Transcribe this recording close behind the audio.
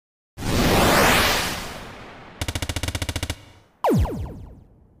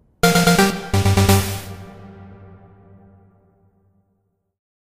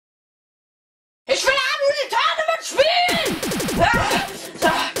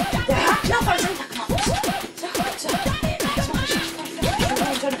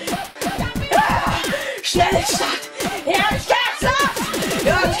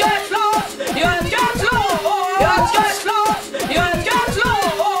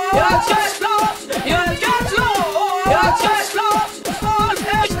Jetzt geht's los! Jetzt geht's los! Jetzt geht's los! Und ich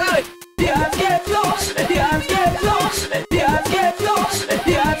schrei! Jetzt geht's los! Jetzt geht's los! Jetzt geht's los! Jetzt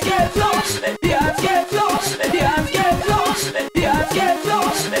geht's los! Jetzt geht's los! Jetzt geht's los! Jetzt geht's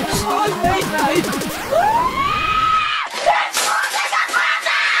los! Und ich schrei!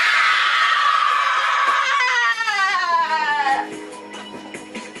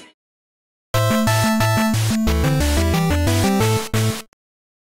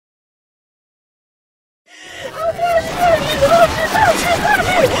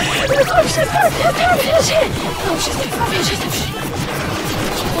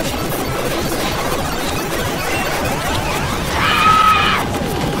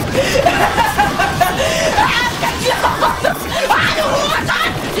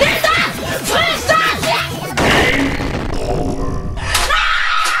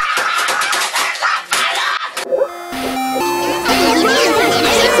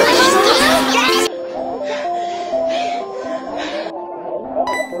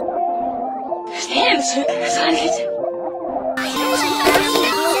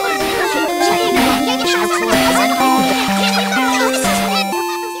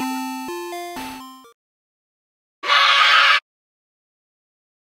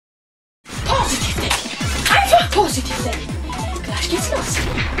 Positiv denken. Gleich geht's los.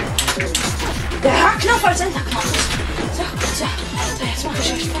 Der H-Knopf als Enterknopf. So, jetzt mach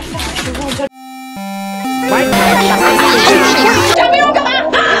ich euch mal runter. Ich hab ihn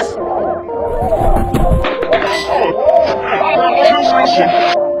umgebracht!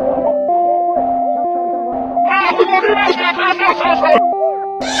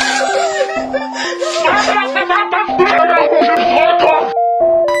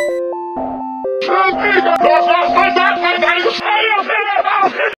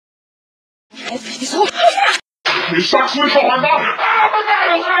 Wieso? Ich sag's nicht noch einmal!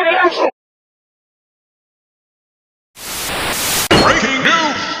 Breaking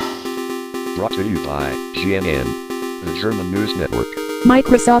news! Brought to you by GNN, the German news network.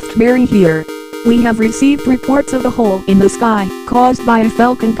 Microsoft Mary here. We have received reports of a hole in the sky caused by a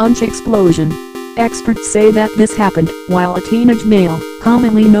Falcon Punch explosion. Experts say that this happened while a teenage male,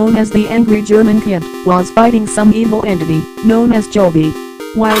 commonly known as the Angry German Kid, was fighting some evil entity known as Joby.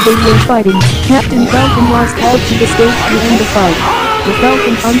 While they were fighting, Captain Falcon was called to the stage to end the fight. The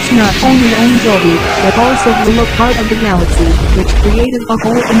Falcon Punch not only owned Joby, but also blew up part of the galaxy, which created a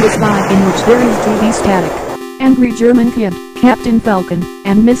hole in the sky in which there is Joby static. Angry German Kid, Captain Falcon,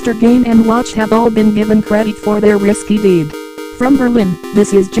 and Mr. Game & Watch have all been given credit for their risky deed. From Berlin,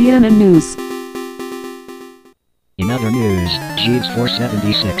 this is GNN News. In other news, Jeeves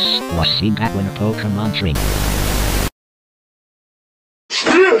 476 was seen battling a Pokemon tree.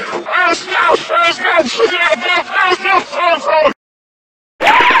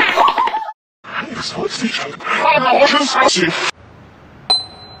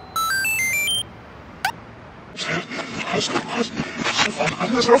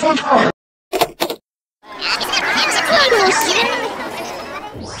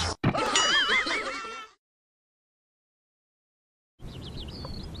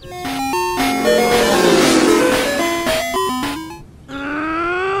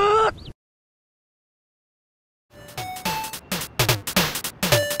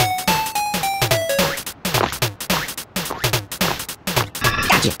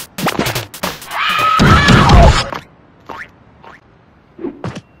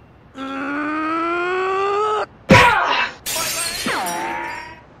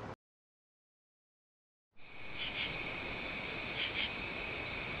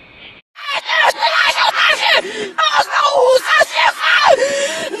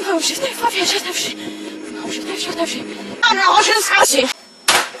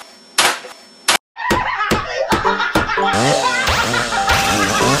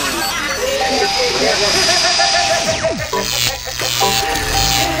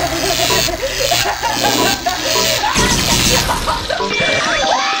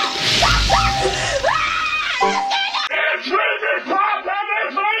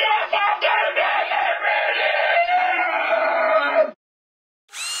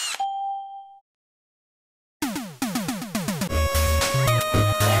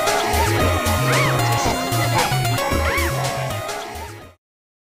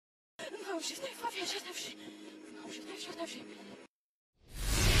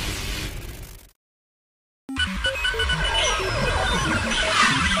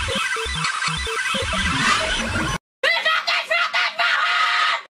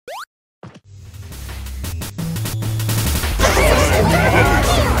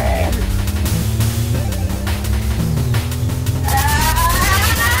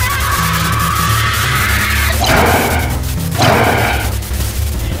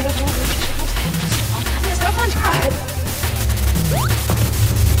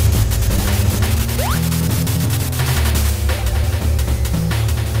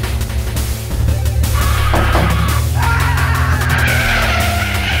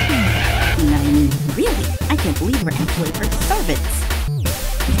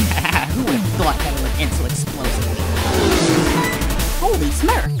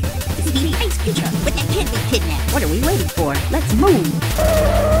 This is the ice cream truck with that kid we kidnapped. What are we waiting for? Let's move.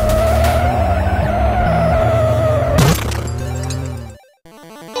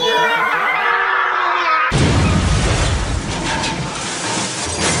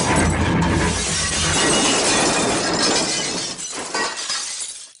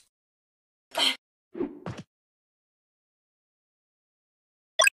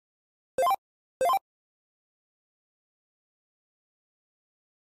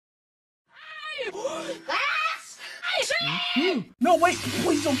 No, wait!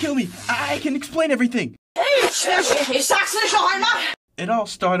 Please don't kill me! I can explain everything! It all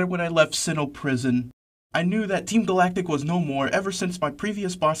started when I left Sinnoh prison. I knew that Team Galactic was no more ever since my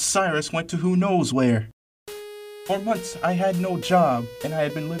previous boss Cyrus went to who knows where. For months, I had no job, and I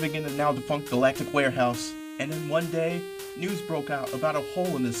had been living in the now defunct Galactic warehouse. And then one day, news broke out about a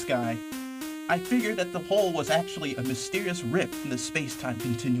hole in the sky. I figured that the hole was actually a mysterious rift in the space-time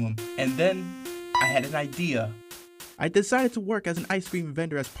continuum. And then, I had an idea. I decided to work as an ice cream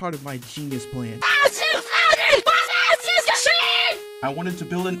vendor as part of my genius plan. I wanted to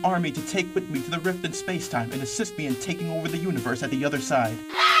build an army to take with me to the rift in space-time and assist me in taking over the universe at the other side.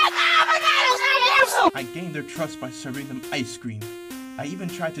 I gained their trust by serving them ice cream. I even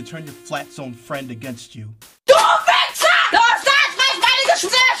tried to turn your flat zone friend against you.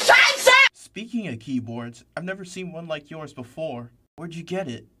 Speaking of keyboards, I've never seen one like yours before. Where'd you get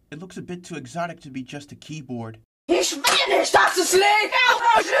it? It looks a bit too exotic to be just a keyboard.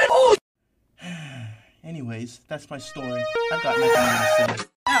 Anyways, that's my story. I've got nothing more to say.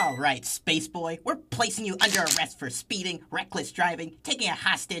 Alright, Space Boy, we're placing you under arrest for speeding, reckless driving, taking a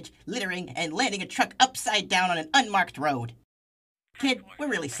hostage, littering, and landing a truck upside down on an unmarked road. Kid, we're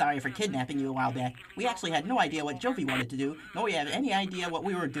really sorry for kidnapping you a while back. We actually had no idea what Jovi wanted to do, nor we have any idea what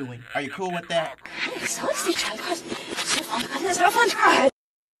we were doing. Are you cool with that?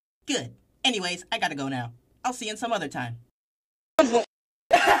 Good. Anyways, I gotta go now. I'll see you some other time. And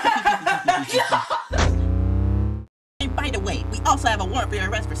by the way, we also have a warrant for your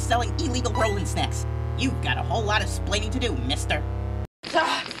arrest for selling illegal rolling snacks. You've got a whole lot of explaining to do, mister.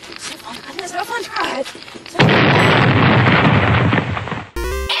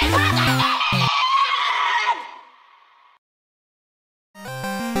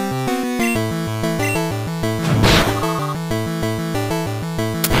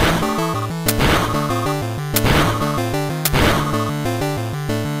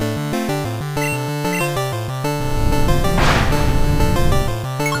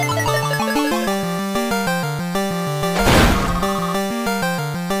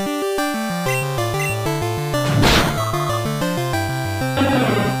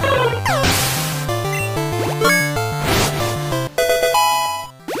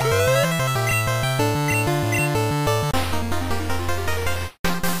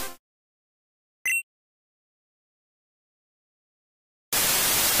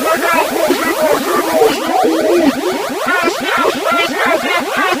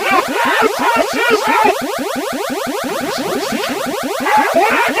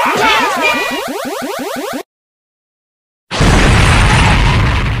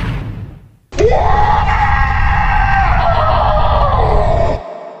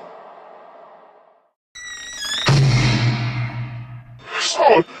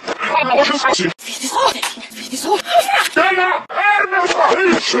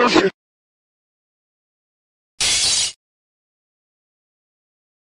 Wieso?